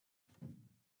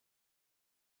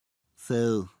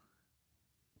So,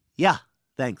 yeah,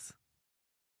 thanks.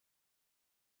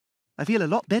 I feel a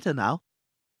lot better now.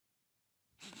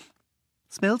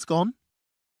 Smell's gone.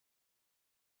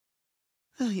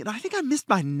 I think I missed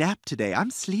my nap today. I'm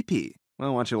sleepy.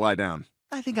 Well, why don't you lie down?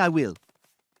 I think I will.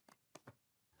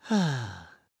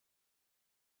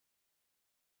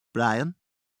 Brian?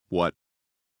 What?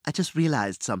 I just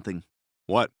realized something.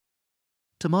 What?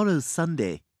 Tomorrow's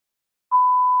Sunday.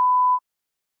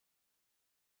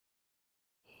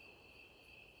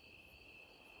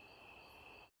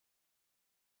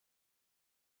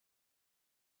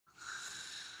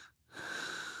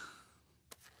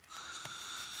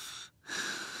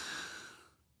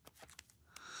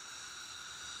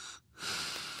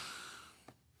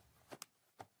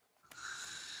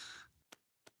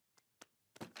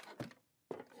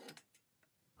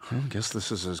 I guess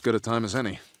this is as good a time as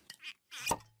any.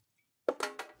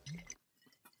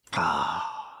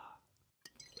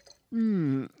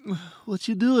 What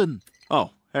you doing?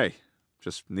 Oh, hey.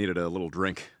 Just needed a little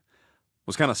drink.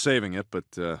 Was kind of saving it, but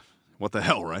what the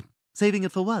hell, right? Saving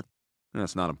it for what?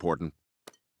 That's not important.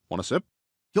 Want a sip?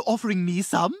 You're offering me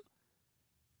some?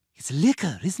 It's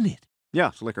liquor, isn't it? Yeah,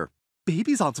 it's liquor.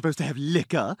 Babies aren't supposed to have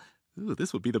liquor. Ooh,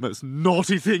 this would be the most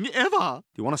naughty thing ever.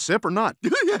 Do you want a sip or not?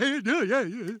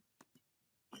 Yeah.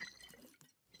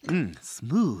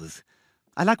 Smooth.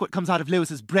 I like what comes out of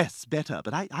Lois's breasts better,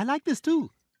 but I like this too.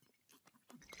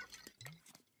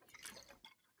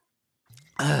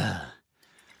 Starting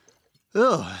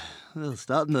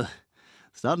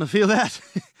to feel that.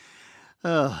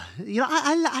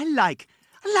 I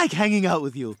like hanging out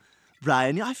with you,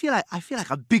 Brian. I feel like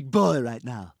a big boy right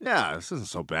now. Yeah, this isn't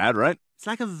so bad, right? It's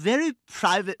like a very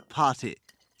private party.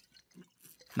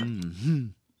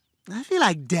 I feel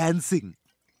like dancing.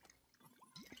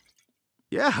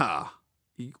 Yeah.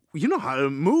 You know how to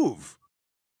move.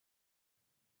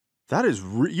 That is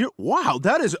wow,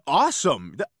 that is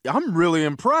awesome. I'm really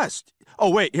impressed.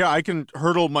 Oh, wait, yeah, I can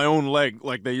hurdle my own leg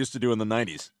like they used to do in the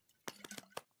 90s.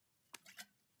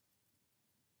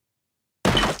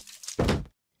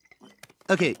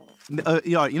 Okay,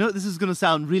 this is going to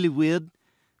sound really weird.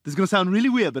 This is going to sound really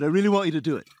weird, but I really want you to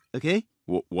do it, okay?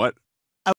 What?